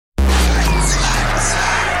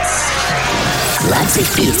Leipzig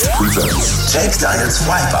Beats presents Jack Dial's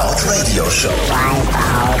Vibeout Radio Show.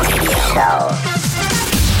 Vibeout Radio Show.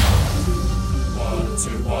 1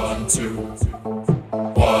 2 1 2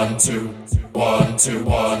 1 2 1 2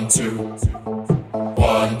 1 2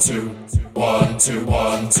 1 2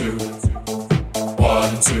 1 2 1 2 1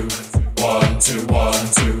 2 1 2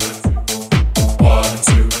 1 2 1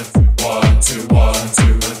 2 1 2 1 2 1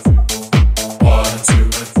 2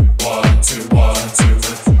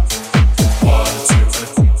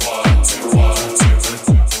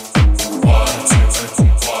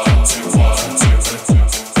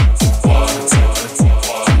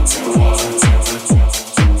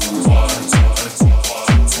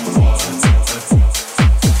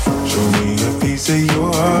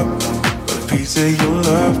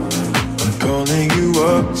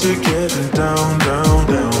 to getting down, down,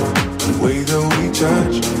 down. The way that we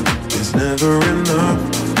touch is never enough.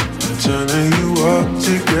 I'm turning you up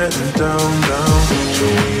to getting down, down. Show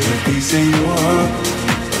me a piece of your heart,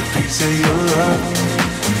 a piece of your love.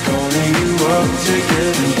 I'm calling you up to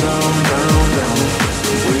getting down, down, down.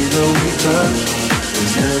 The way that we touch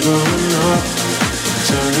is never enough. I'm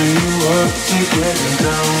turning you up to getting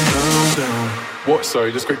down, down, down. What?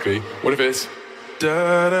 Sorry, just quickly. What if it's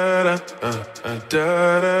da da da da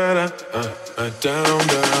da da down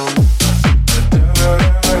down.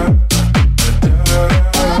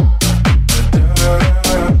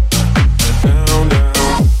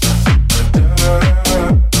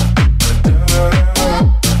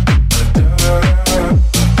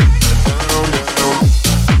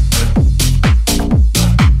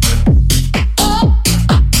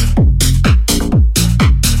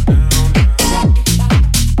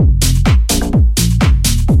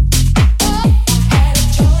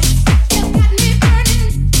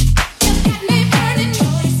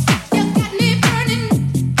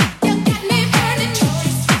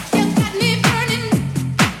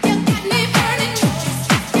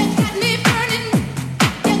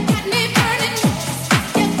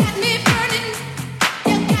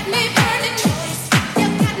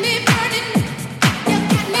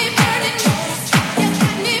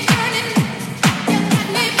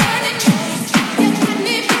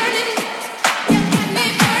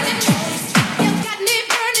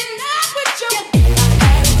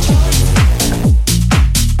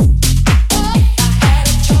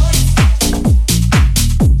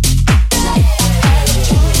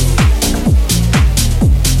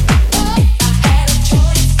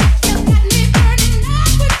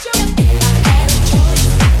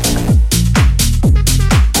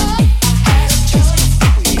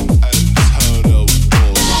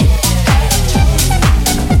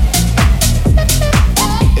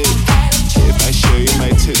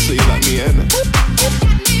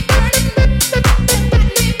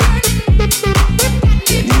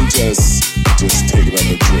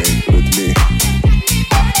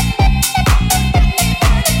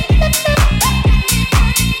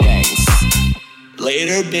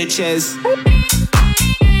 Bitches.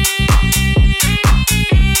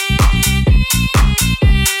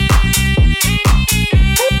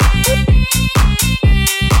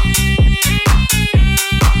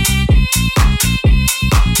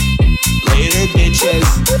 Later,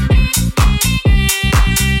 bitches.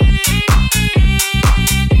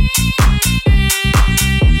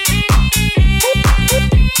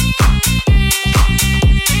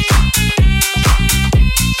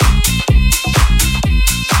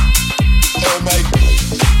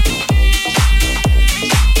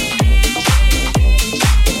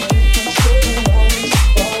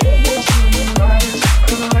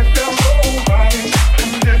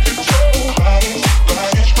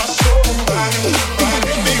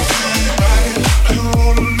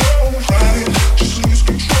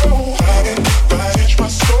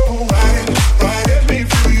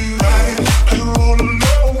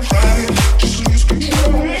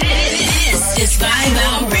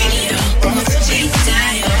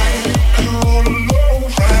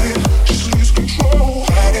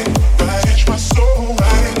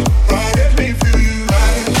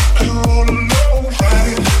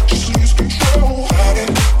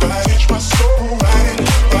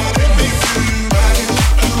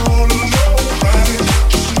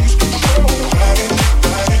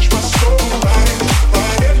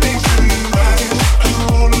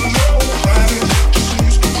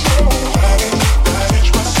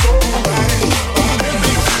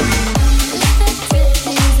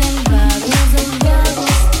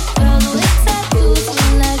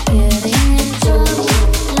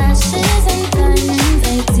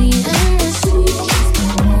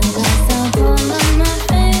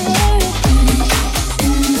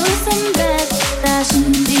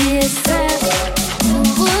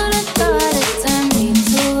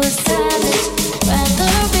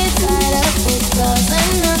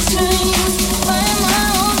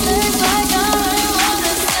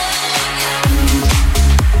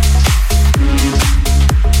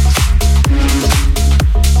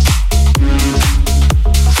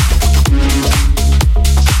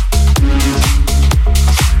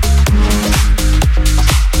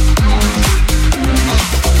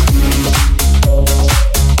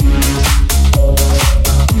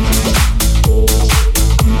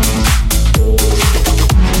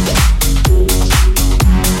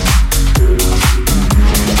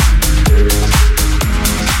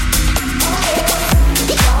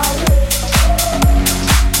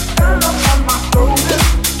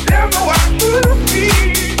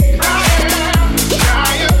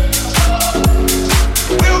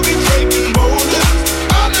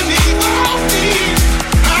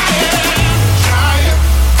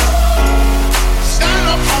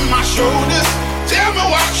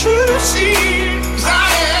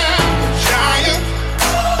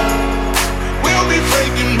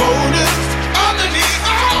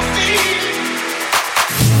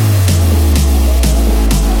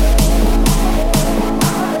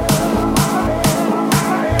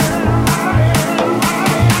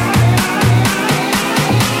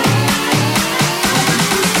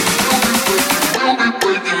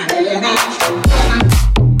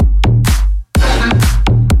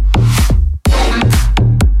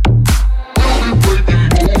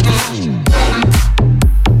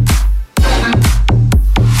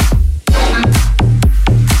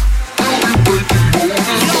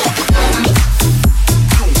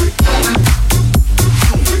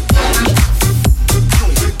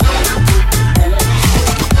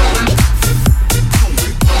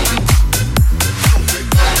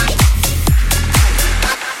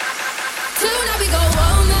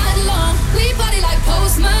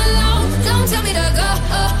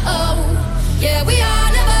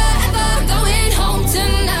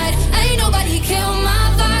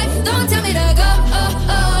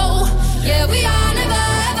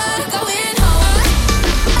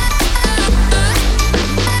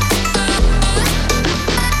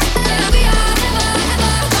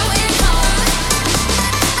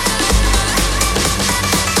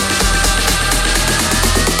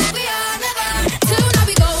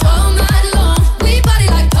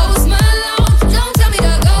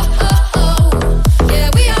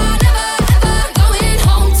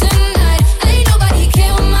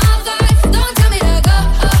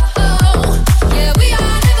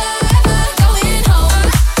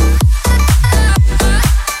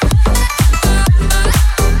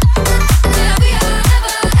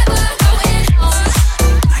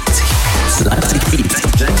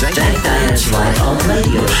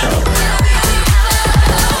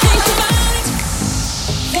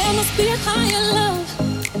 There must be a higher love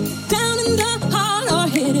down in the heart or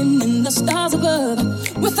hidden in the stars above.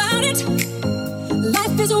 Without it,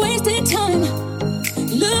 life is a wasted time.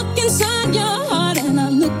 Look inside your heart and I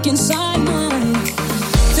look inside mine.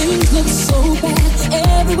 Things look so bad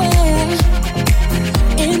everywhere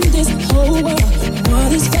in this whole world.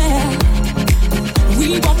 What is fair?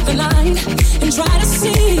 We walk the line and try to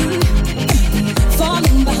see,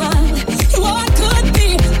 falling behind what could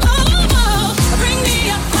be. Oh, bring me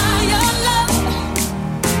a higher love.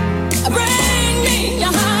 Bring me a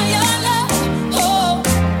higher love. Oh,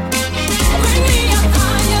 bring me a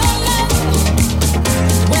higher love.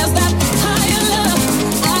 Where's that higher love?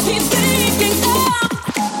 I keep thinking of.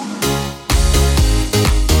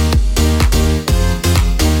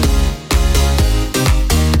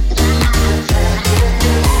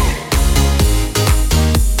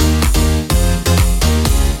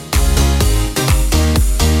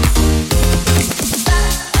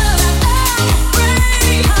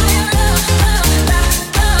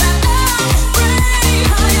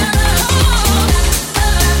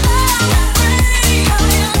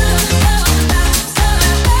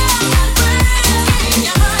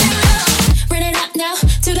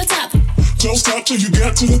 Don't stop till you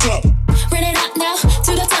get to the top. Bring it up now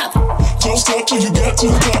to the top. Don't stop till you get to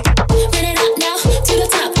the top. Bring it up now to the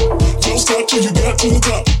top. Don't stop till you get to the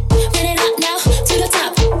top. Bring it up now to the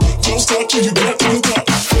top. Don't stop till you get to the top.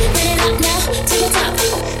 Bring it up now to the top.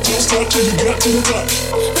 Don't stop till you get to the top.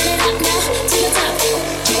 Bring it up now to the top.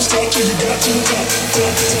 Don't stop till you get to the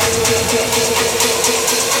top.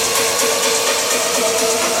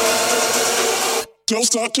 Don't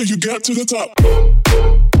stop till you get to the top.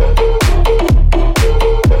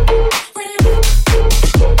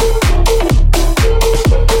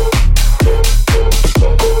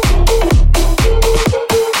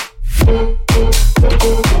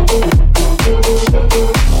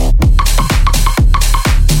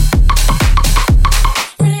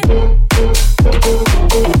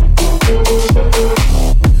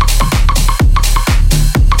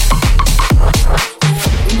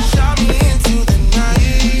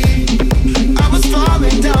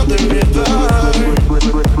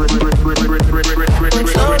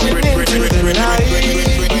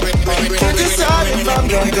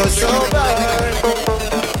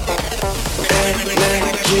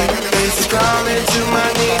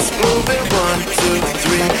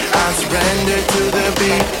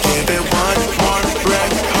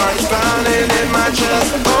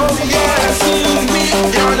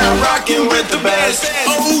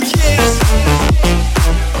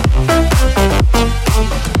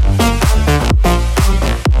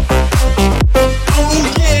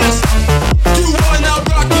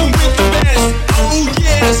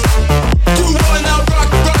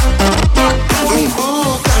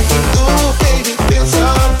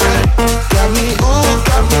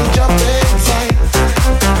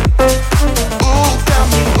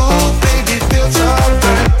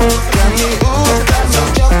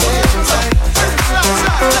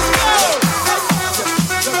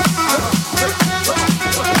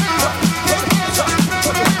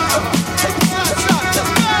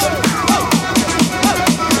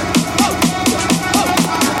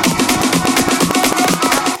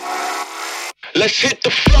 Let's hit the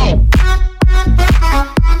floor.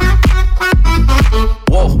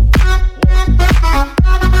 Whoa.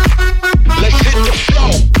 Let's hit the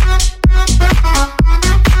floor.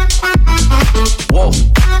 Whoa.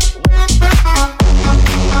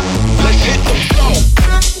 Let's hit the floor.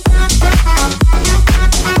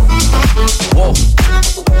 Whoa.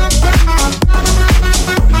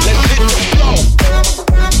 Let's hit the floor.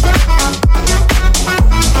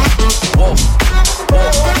 Whoa. Whoa.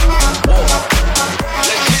 Whoa.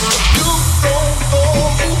 Let's hit the floor.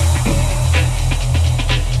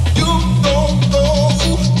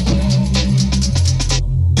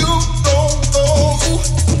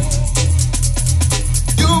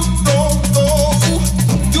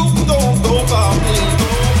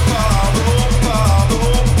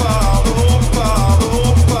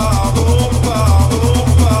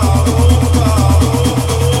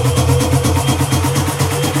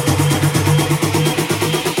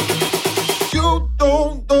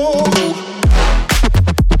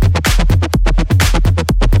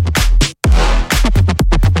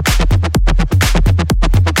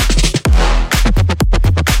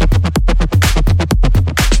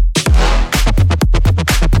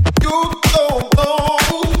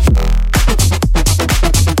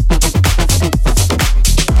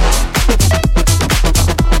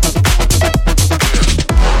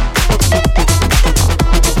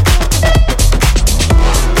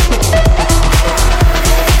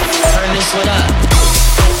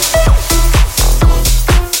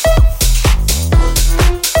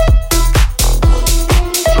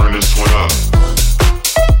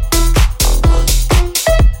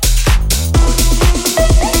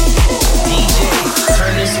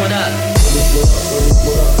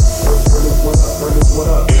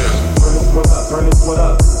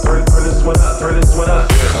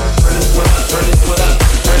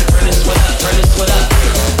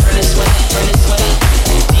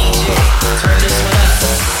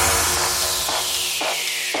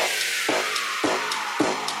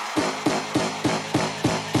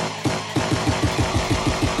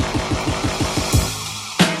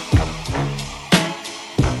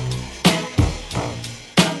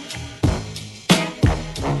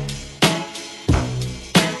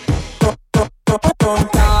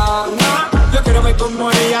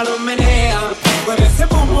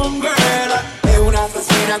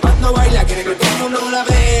 cuando baila, quiere que todo el mundo la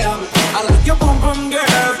vea. I like your pum pum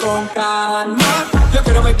girl, con calma. Yo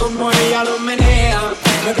quiero ver cómo ella lo menea.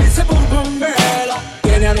 Me parece pum pum girl.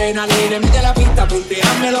 Tiene adrenalina, mete la pista,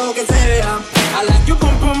 punteame lo que sea. I like your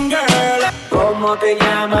pum pum girl. ¿Cómo te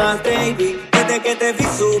llamas, baby? Desde que te vi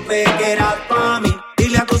supe que eras pa' mí.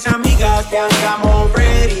 Dile a tus amigas que andamos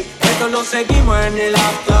ready. Esto lo seguimos en el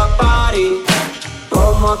after party.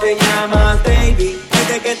 ¿Cómo te llamas, baby?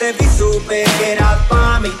 Desde que te vi supe que eras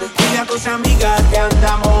pa' mí. Dile a tus amigas que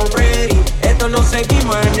andamos ready. Esto lo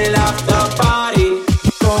seguimos en el after party.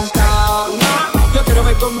 Con calma, yo quiero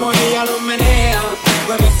ver cómo ella lo menea.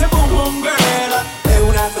 Con ese boom boom girl. Es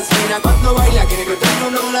una asesina cuando baila, quiere que todo el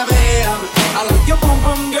mundo la vea. I like your boom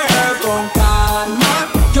boom girl. Con calma,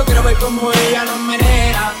 yo quiero ver cómo ella lo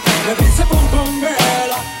menea. Con ese boom boom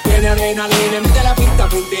girl. Tiene adrenalina, mete la pista,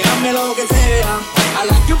 punteame lo que sea. I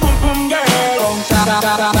like your boom boom girl. Con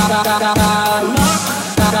calma.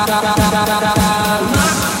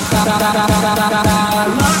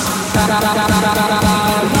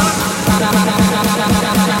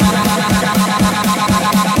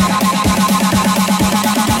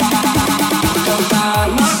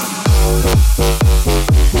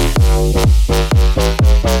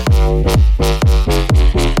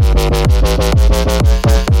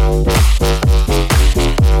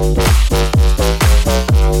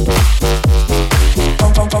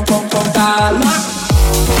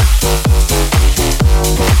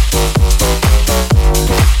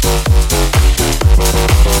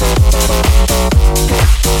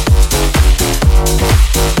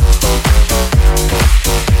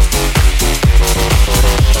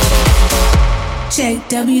 Check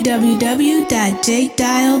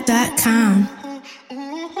www.jakedial.com.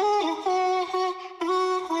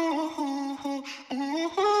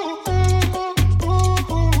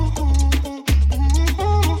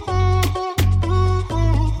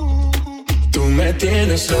 Tú me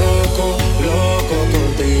tienes loco, loco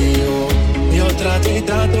contigo. Yo trato y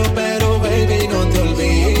trato, pero baby no te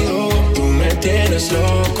olvido. Tú me tienes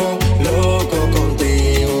loco, loco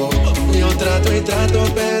contigo. Yo trato y trato,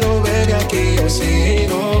 pero baby aquí yo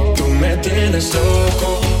sigo. Tú me tienes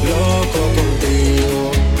loco, loco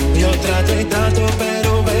contigo. Yo trato y trato,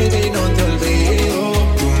 pero baby no te olvido.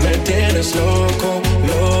 Tú me tienes loco,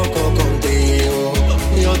 loco contigo.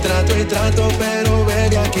 Yo trato y trato, pero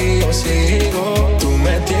baby aquí yo sigo. Tú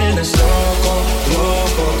me tienes loco,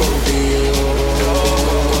 loco contigo.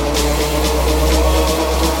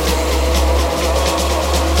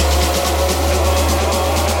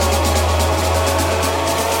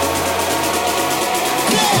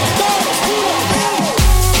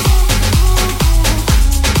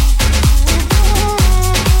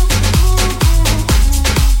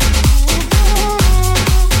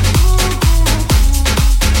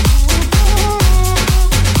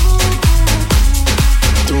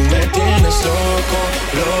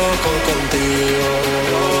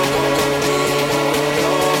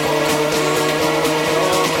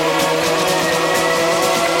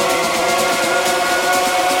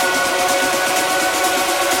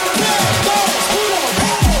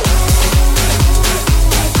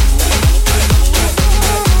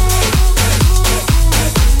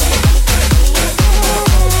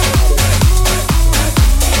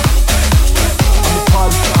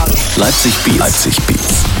 Leipzig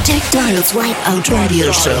Beats. Jack Dial's Wipeout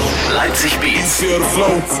Radio Show. Leipzig Beats. Feel the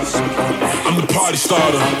flow. I'm the party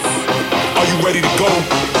starter. Are you ready to go?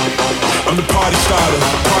 I'm the party starter.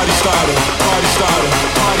 Party starter. Party starter.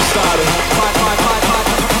 Party starter.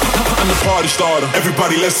 I'm the party starter.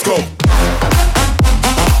 Everybody, let's go.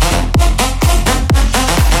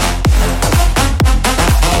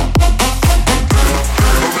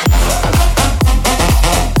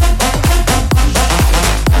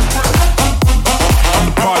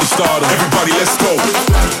 Everybody, let's go. I'm the party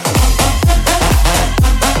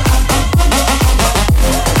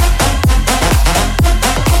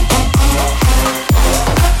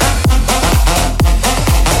starter.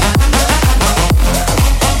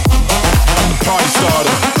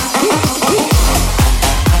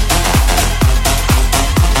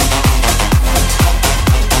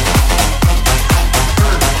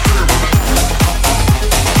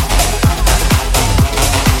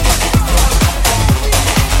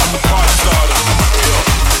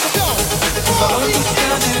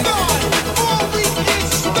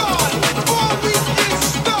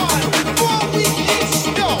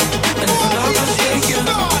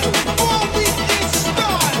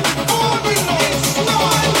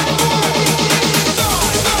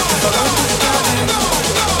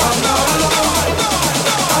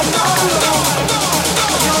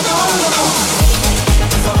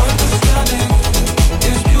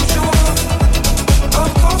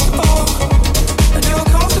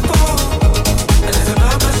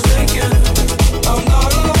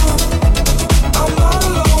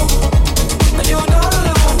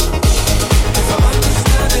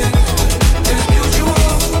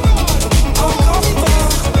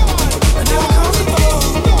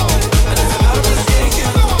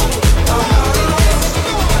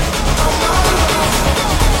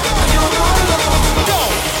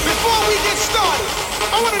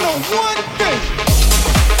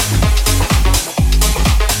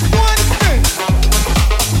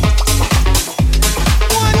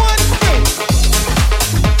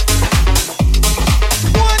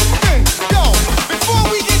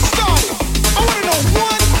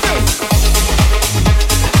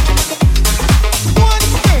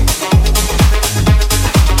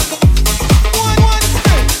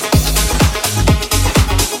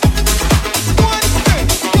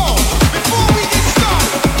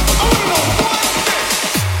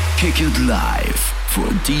 Live for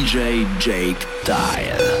DJ Jake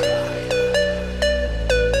Dile.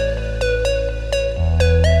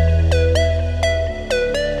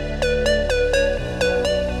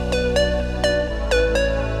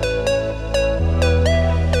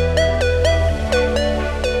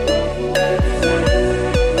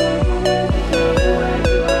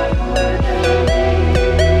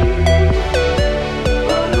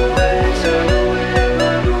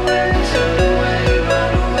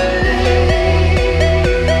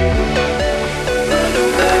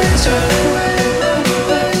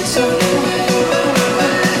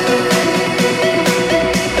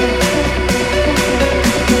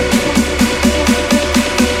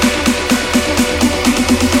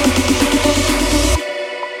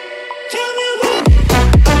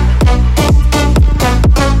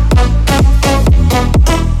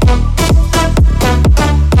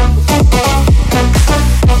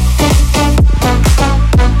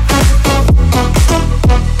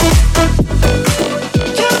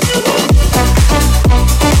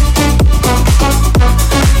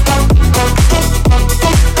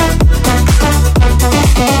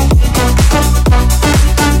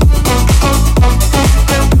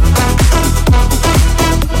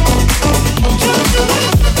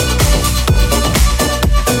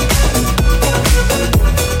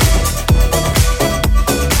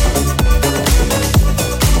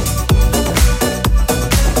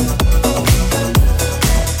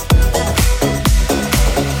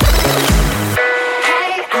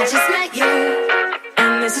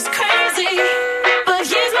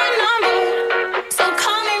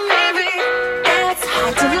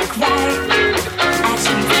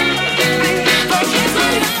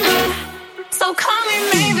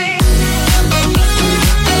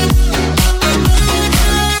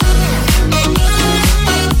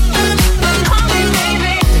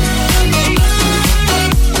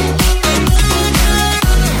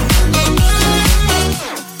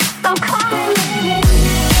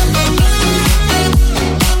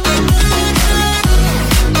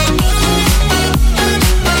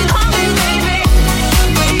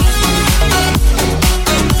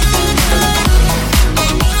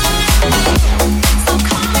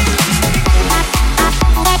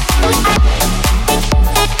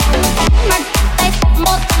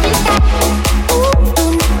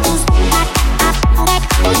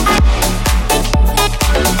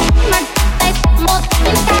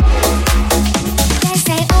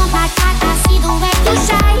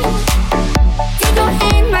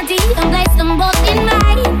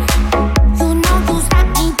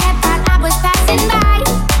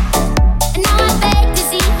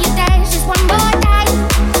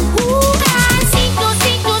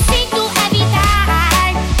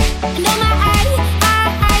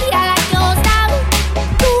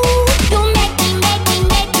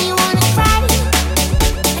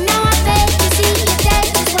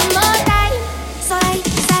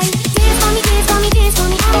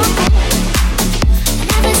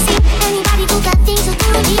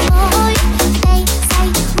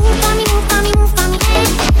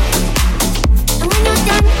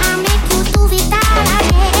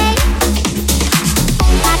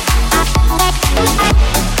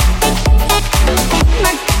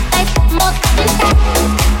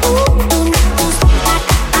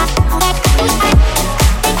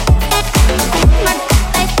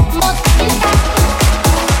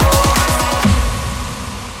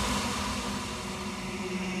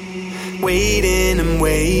 Waiting and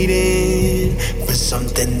waiting for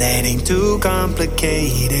something that ain't too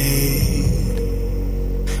complicated.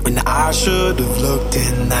 When I should have looked,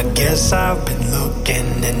 and I guess I've been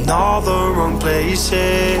looking in all the wrong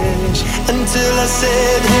places. Until I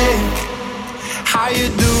said, hey, how you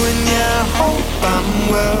doing? Yeah, I hope I'm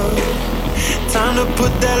well. Time to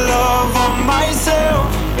put that love on myself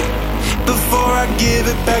before I give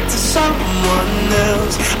it back to someone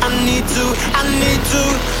else. I need to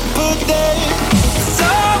put that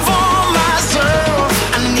love on myself.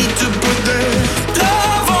 I need to put that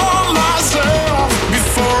love on myself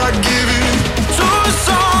before I give it to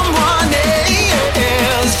someone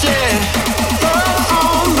else. Yeah, love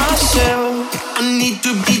on myself. I need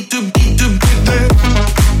to put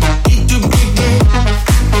that.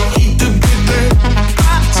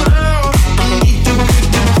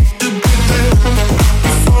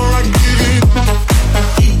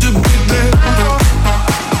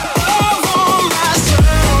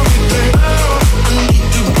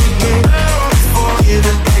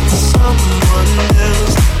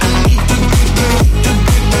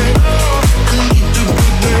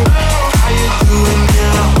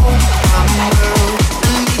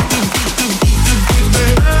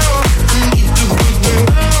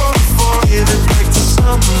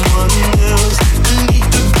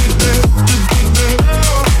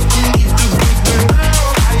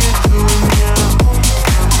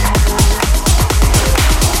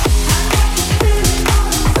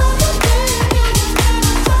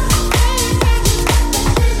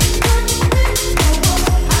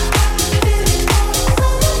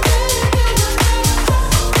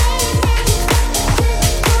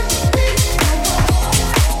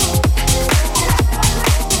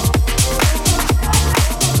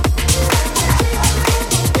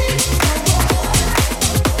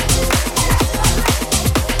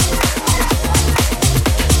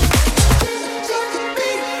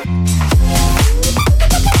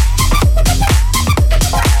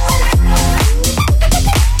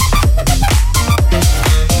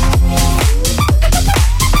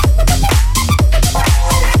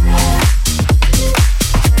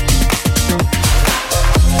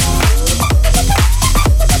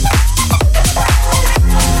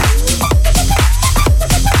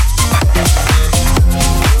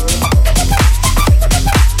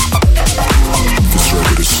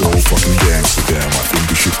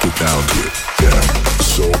 down to it, down.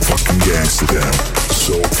 So fucking gangsta down.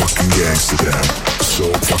 So fucking gangsta down. So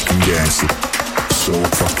fucking gangsta. So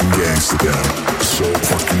fucking gangsta down. So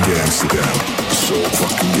fucking gangsta down. So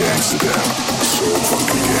fucking gangsta down. So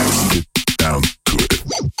fucking gangsta down to it.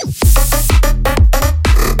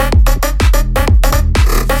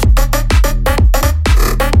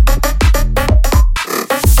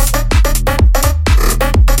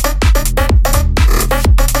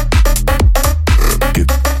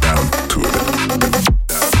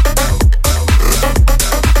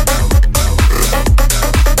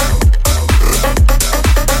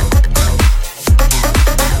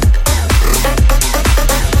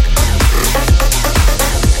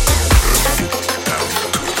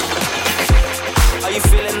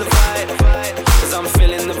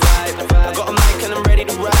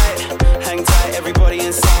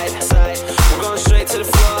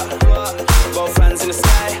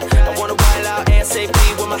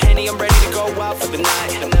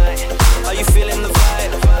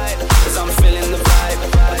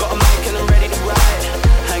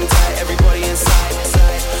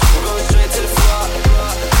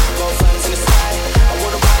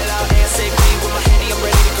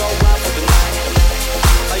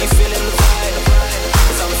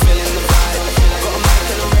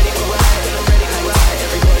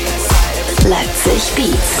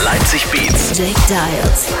 Leipzig Beats. Jake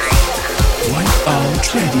Dials.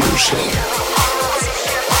 Wipeout Radio Show.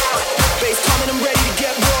 Bass coming, I'm ready to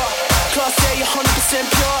get raw. Class A, 100%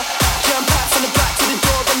 pure. Jump back from the back to the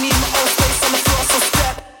door. I need my own space on the floor, so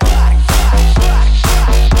step.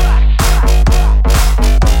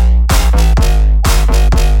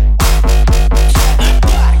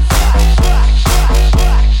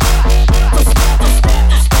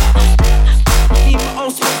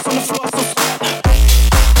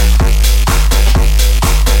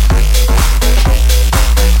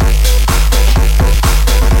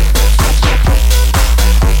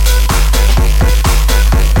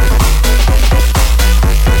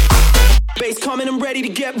 Ready to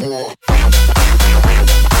get more.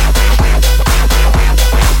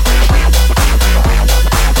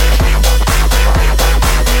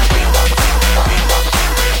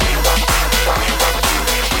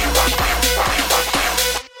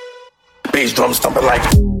 Bass drum stomping like.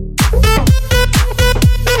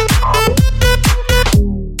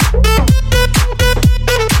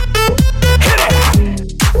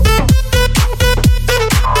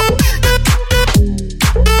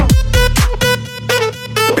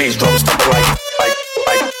 Bass drum stomping like.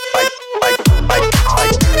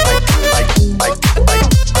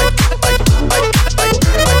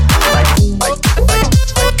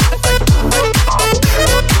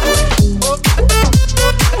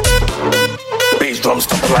 Bass drum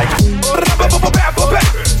stomping like.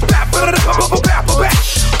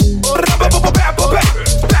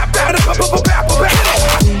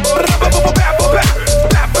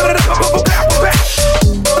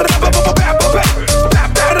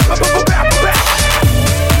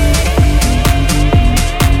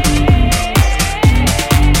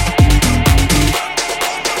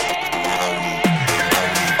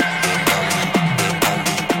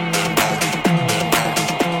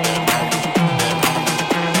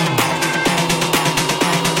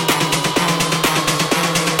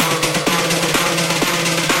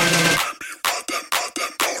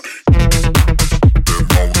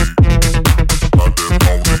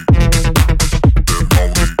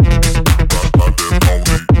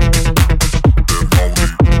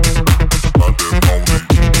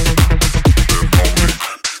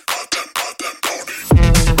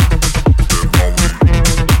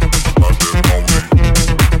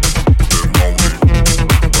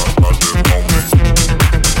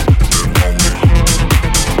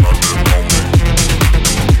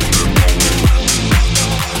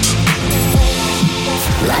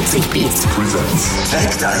 Leipzig Beats presents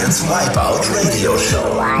Jake Dial's Wipeout Radio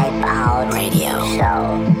Show. Wipeout Radio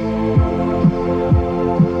Show.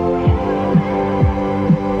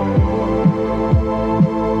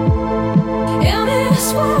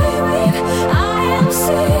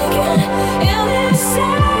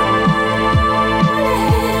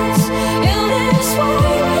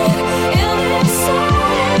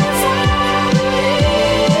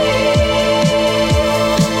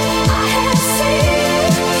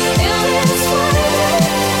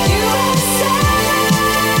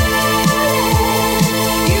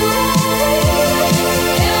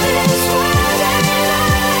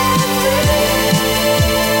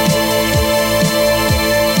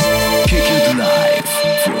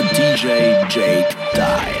 Jake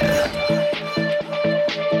Dile.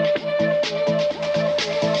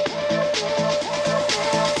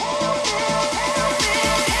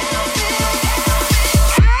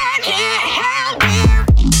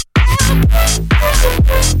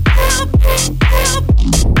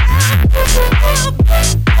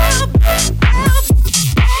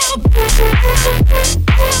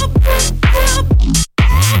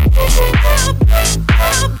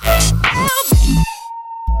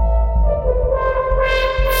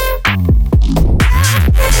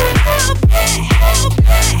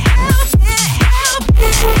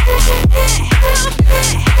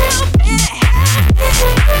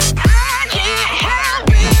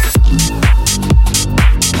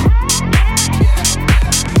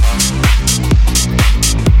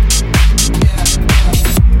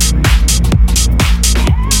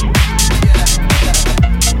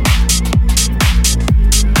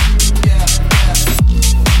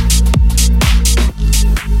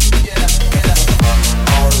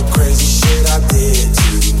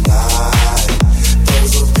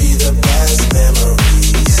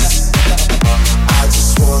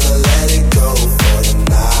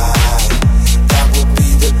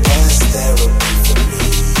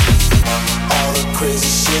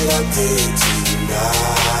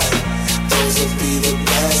 the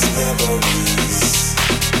best memories.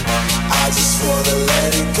 I just wanna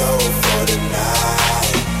let it go for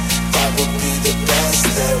tonight. That would be the best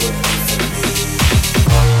therapy for me.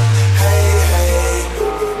 Hey, hey,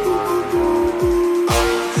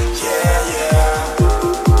 yeah, yeah.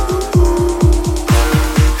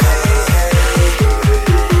 Hey, hey,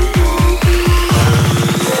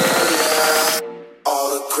 yeah. All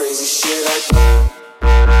the crazy shit I do.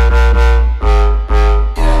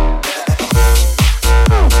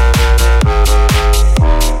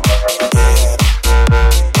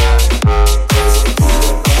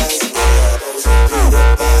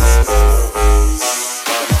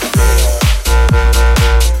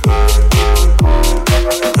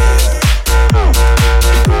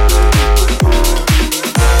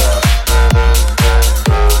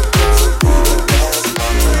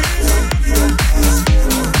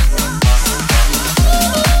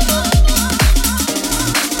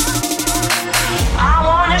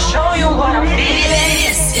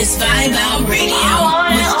 It's Vibeout Radio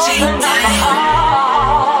with Dile.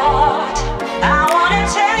 I wanna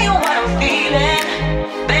tell you what I'm feeling,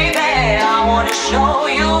 baby. I wanna show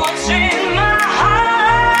you what's in my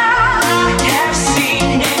heart. I have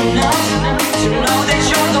seen enough to know that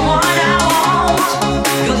you're the one I want.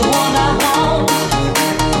 You're the one I want.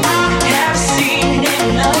 I have seen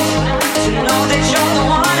enough to know that you're the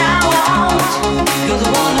one I want. You're the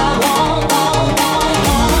one I want.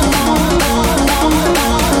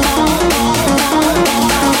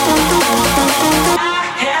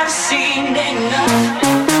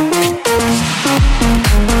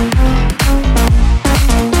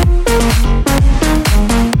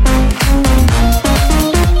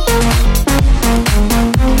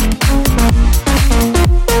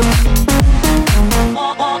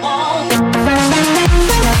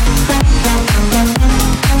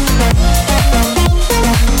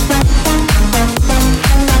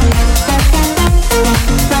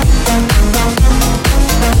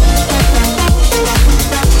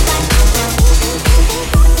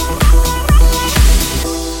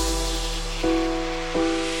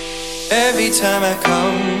 Every time I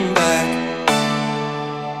come back,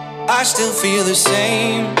 I still feel the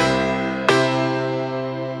same.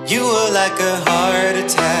 You were like a heart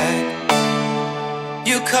attack.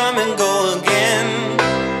 You come and go again.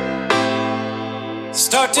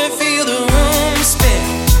 Start to feel the room spin.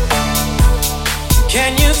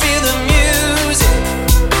 Can you feel the music?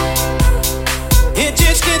 It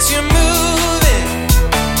just gets you moving.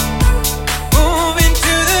 Moving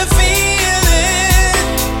to the feeling.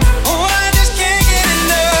 Oh, I just can't get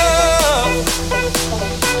enough.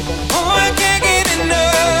 Oh, I can't get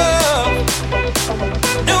enough.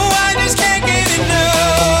 No, I just can't get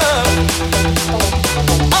enough.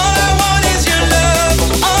 All I want is your love.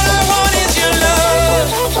 All I want is your love.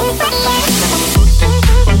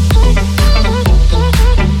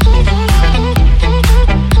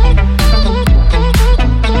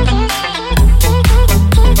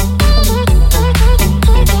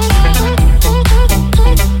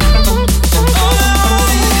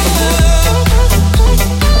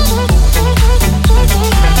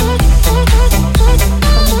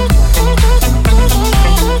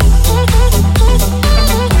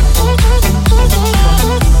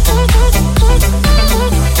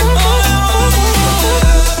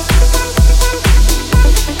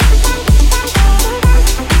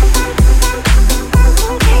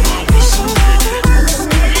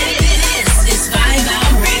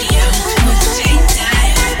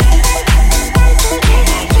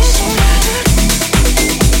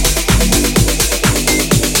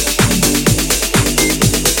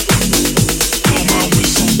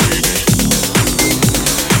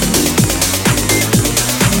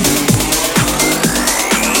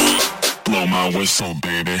 Whistle,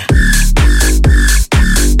 baby.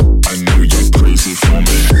 I know you're crazy for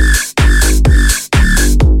me.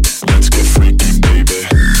 Let's get freaky, baby.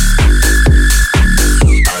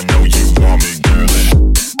 I know you want me, girlie.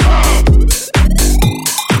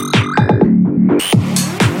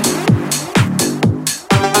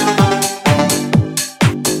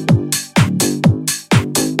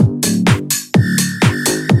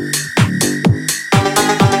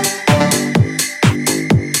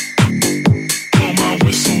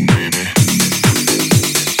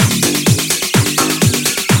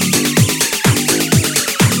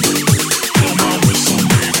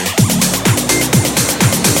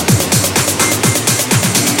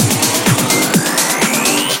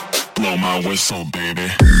 Whistle, baby.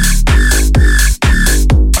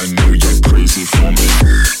 I know you're crazy for me.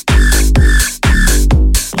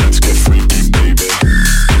 Let's get freaky, baby.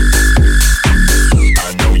 I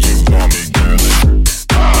know you want me, girlie.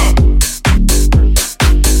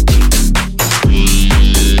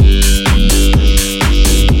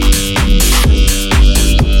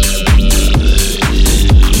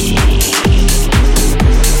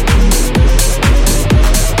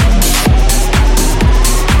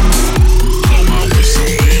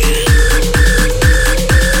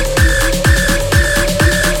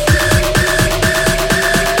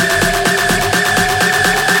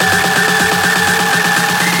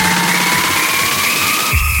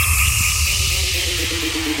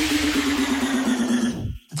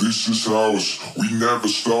 This is ours. We never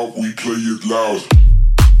stop, we play it loud.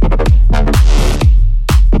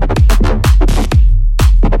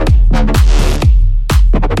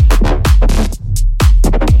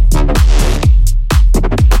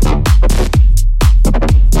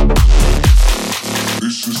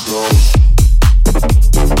 This is ours.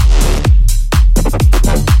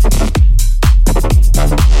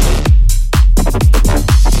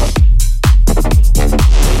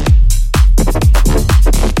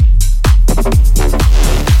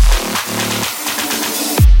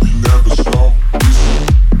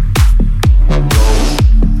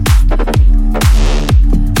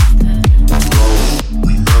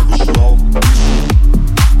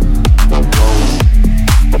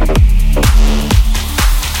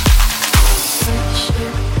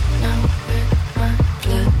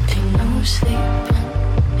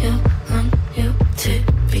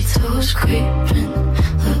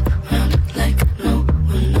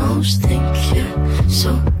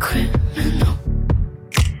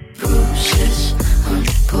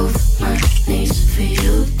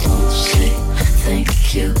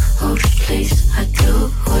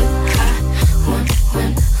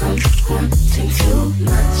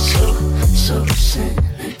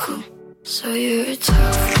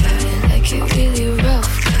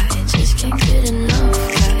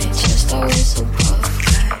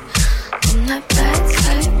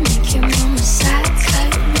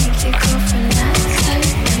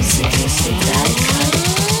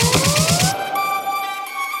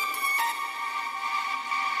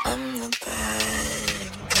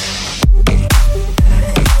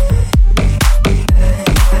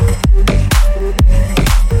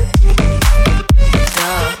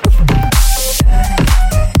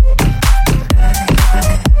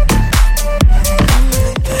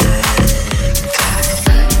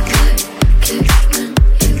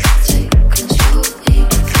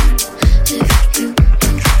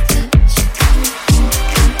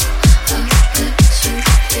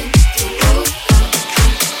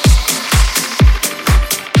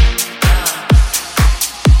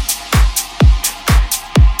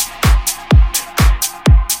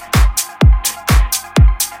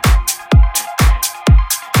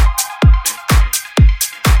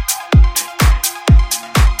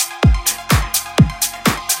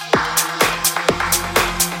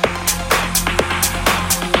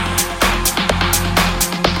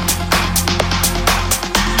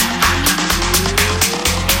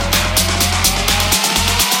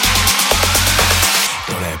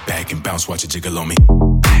 Watch it jiggle on me.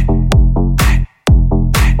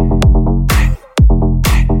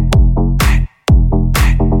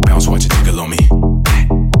 Bounce, watch it jiggle on me.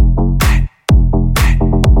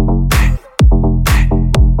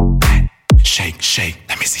 Shake, shake,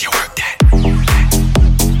 let me see you work that.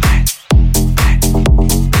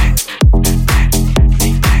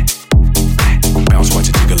 Bounce, watch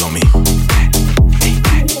it jiggle on me.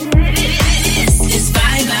 This is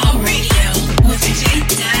Vibeout Radio with DJ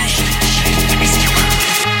Dile.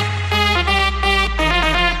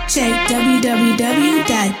 Check www.jdile.com.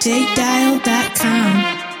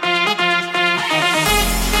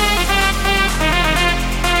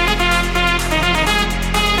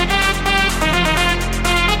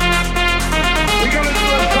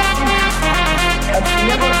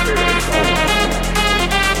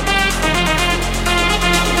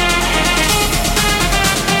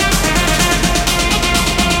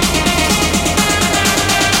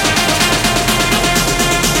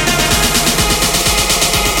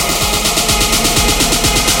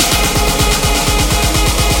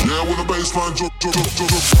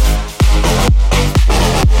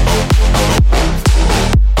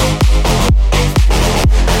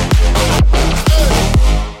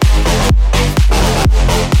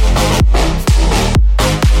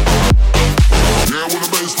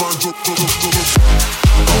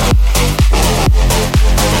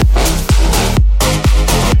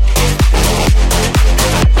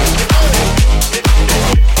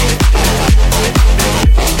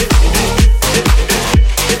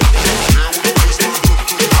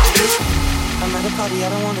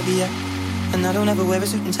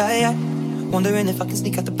 Wondering if I can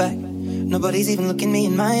sneak out the back. Nobody's even looking me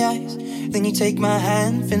in my eyes. Then you take my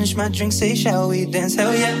hand, finish my drink, say, shall we dance?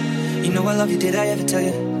 Hell yeah. You know I love you, did I ever tell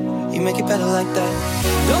you? You make it better like that.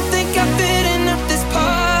 Don't think I'm fitting up this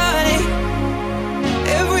party.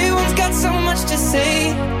 Everyone's got so much to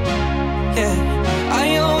say. Yeah,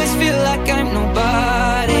 I always feel like I'm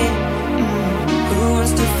nobody. Who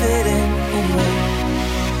wants to fit in anyway?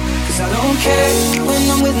 Cause I don't care when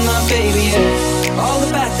I'm with my baby, yeah. All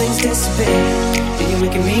the bad things disappear. You're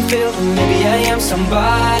making me feel that maybe I am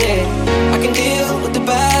somebody. I can deal with the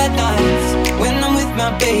bad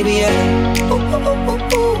my baby, yeah.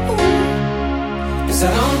 Cause I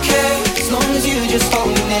don't care, as long as you just hold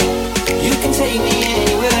me near. You can take me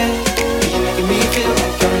anywhere. You're making me feel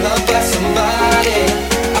like I'm loved by somebody.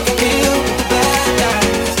 I can deal with the bad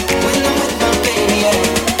nights when I'm with my baby, yeah.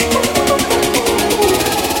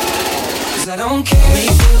 Cause I don't care. Make me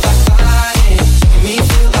feel like body. Make me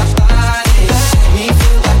feel like body. Make me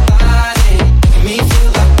feel like body. Make me feel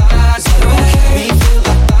like body. Cause I don't care. Make me feel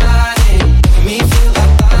like body. Make me feel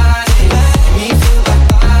like body. Make me feel like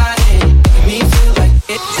body. Make me feel like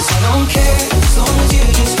it. Cause I don't care, as long as you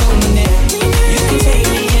just hold me near. You can take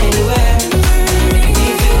me anywhere. Make me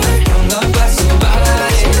feel like I'm loved by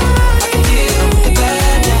somebody. I can deal with the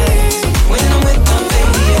bad nights when I'm with my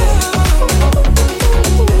baby, yeah.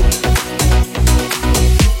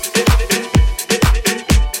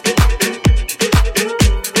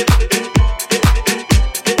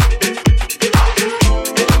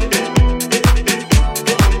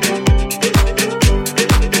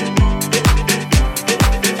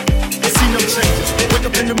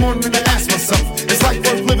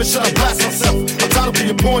 Should I blast myself? I'm tired of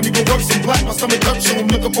being poor and even worse, I'm black. My stomach hurts, so I'm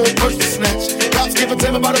looking for a purse to snatch. Cops give a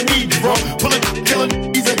damn about a need, bro. Pull it, kill it,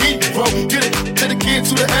 he's a heat, bro. Get it to the kids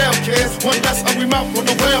who the hell cares. One less hungry mouth on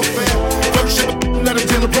the welfare. First ship, let them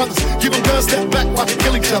deal the brothers. Give them guns, step back, watch them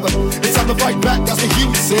kill each other. It's time to fight back, that's what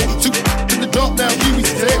Huey said. Two in the dark, now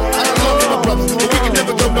Huey's dead. I got love for my brothers, but we can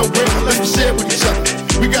never go nowhere unless we share with each other.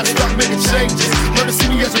 We gotta start making changes. Learn to see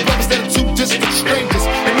me as a brother instead of two distant strangers.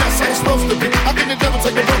 And that's how it's supposed to be. How can the devil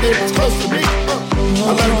take a brother if it's close to me?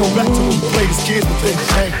 I let it go back to when we played as kids, but things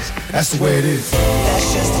change. That's the way it is.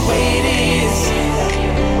 That's just the way it is.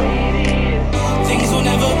 Things will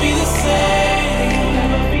never be the same.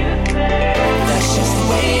 That's just the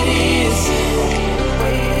way it is.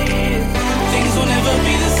 Things will never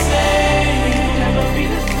be the same.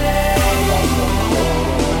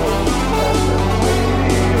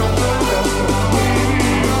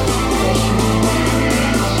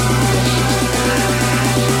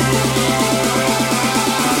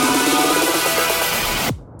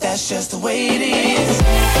 That's just the way it is.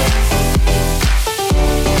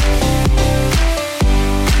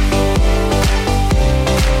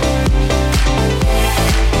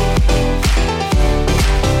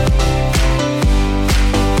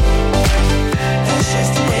 That's just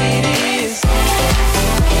the way it is.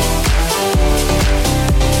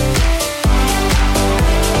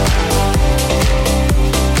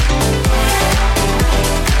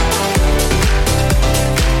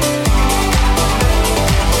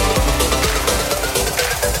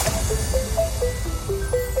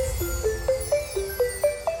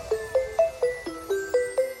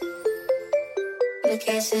 The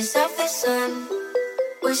kisses of the sun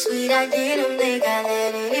were sweet, I didn't think I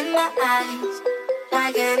let it in my eyes.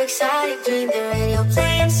 Like an exotic dream, the radio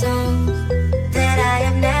playing songs that I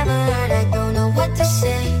have never heard. I don't know what to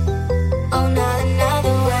say. Oh, not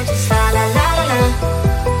another word, just la la la la la.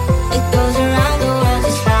 It goes around the world,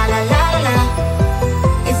 just la la la la la.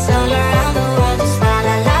 It's all around the world, just la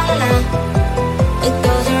la la la la. It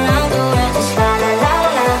goes around the world, just la la la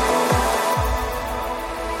la la.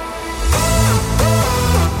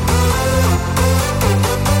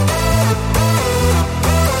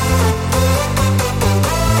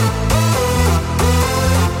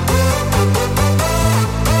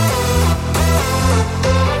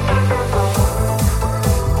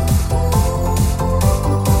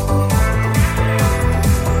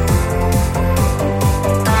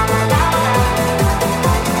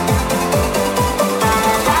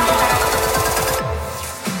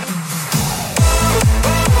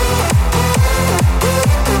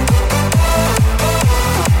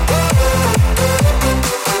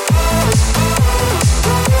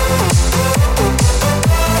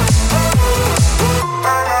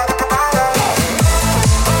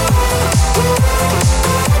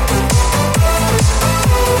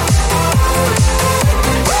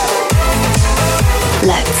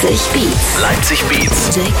 Leipzig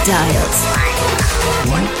Beats. Jake Dials.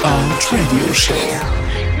 Wipeout Radio Show.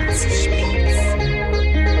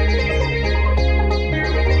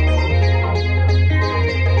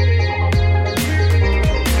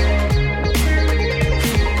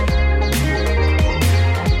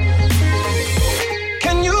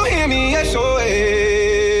 Can you hear me?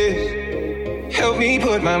 SOS. Help me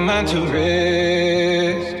put my mind to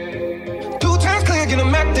rest. 2 times click and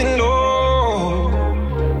I'm acting low.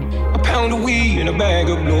 Pound of weed and a bag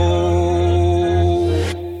of blow.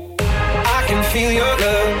 I can feel your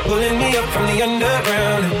love pulling me up from the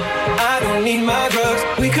underground. I don't need my drugs.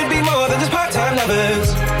 We could be more than just part-time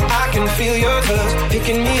lovers. I can feel your touch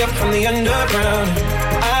picking me up from the underground.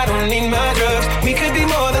 I don't need my drugs. We we could be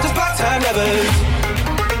more than just part-time lovers.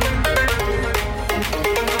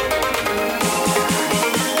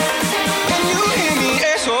 Can you hear me?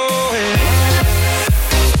 SOS.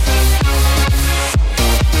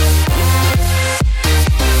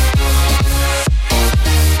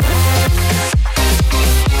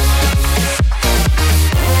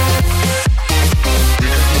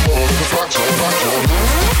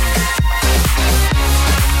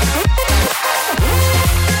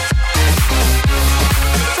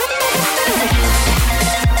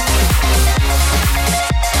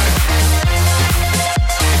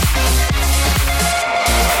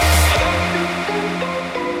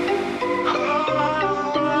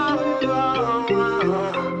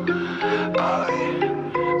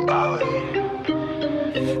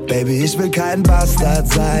 Baby, ich will kein Bastard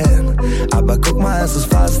sein, aber guck mal, es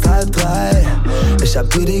ist fast 2:30. Ich hab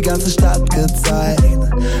dir die ganze Stadt gezeigt,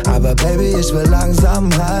 aber Baby, ich will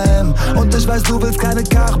langsam heim. Und ich weiß, du willst keine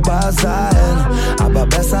Kachbar sein, aber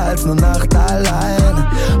besser als eine Nacht allein.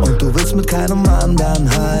 Und du willst mit keinem anderen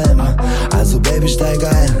heim, also Baby, steig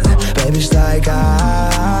ein, Baby, steig ein.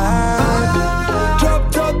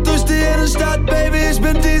 Drop top durch die Innenstadt, Baby, ich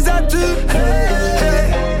bin dieser Typ. Hey,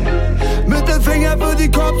 hey. Mittelfinger für die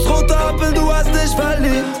Cops, rote Ampel, du hast dich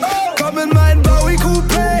verliebt. Komm in mein Bowie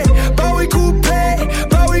Coupé, Bowie Coupé,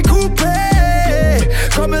 Bowie Coupé.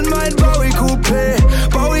 Komm in mein Bowie Coupé,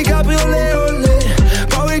 Bowie Cabriolet, ole,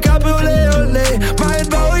 Bowie Cabriolet, ole. Mein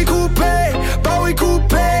Bowie Coupé, Bowie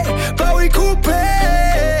Coupé, Bowie Coupé.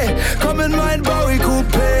 Komm in mein Bowie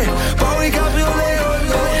Coupé, Bowie Cabriolet,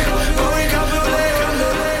 ole, Bowie Cabriolet, ole.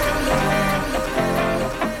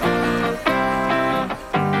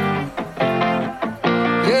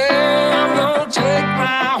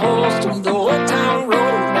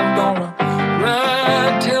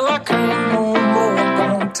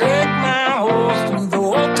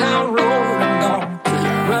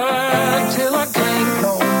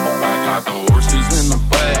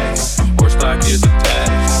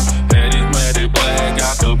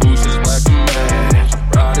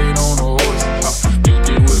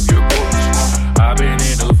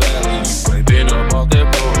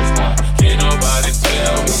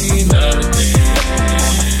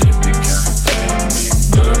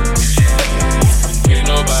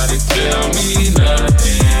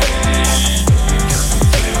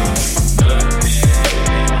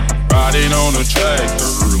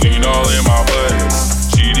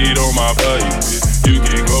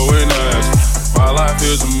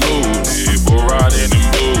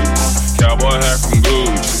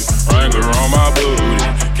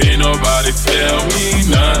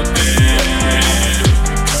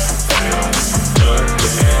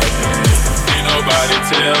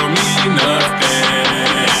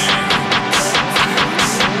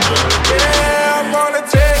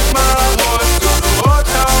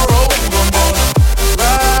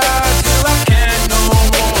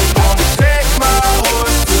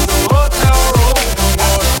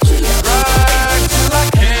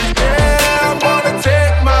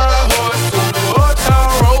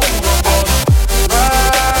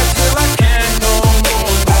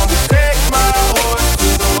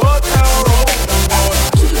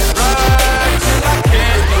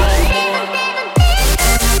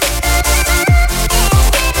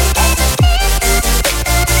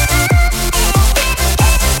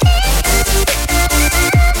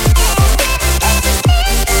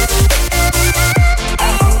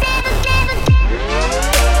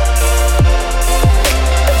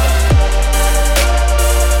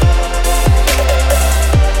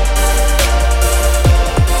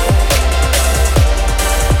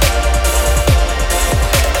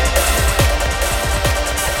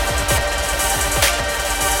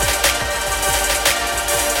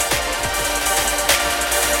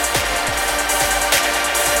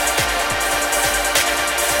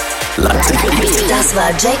 Das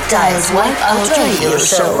war Jake Diles Wipeout Radio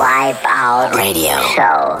Show. Wipeout Radio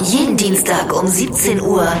Show. Jeden Dienstag um 17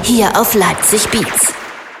 Uhr hier auf Leipzig Beats.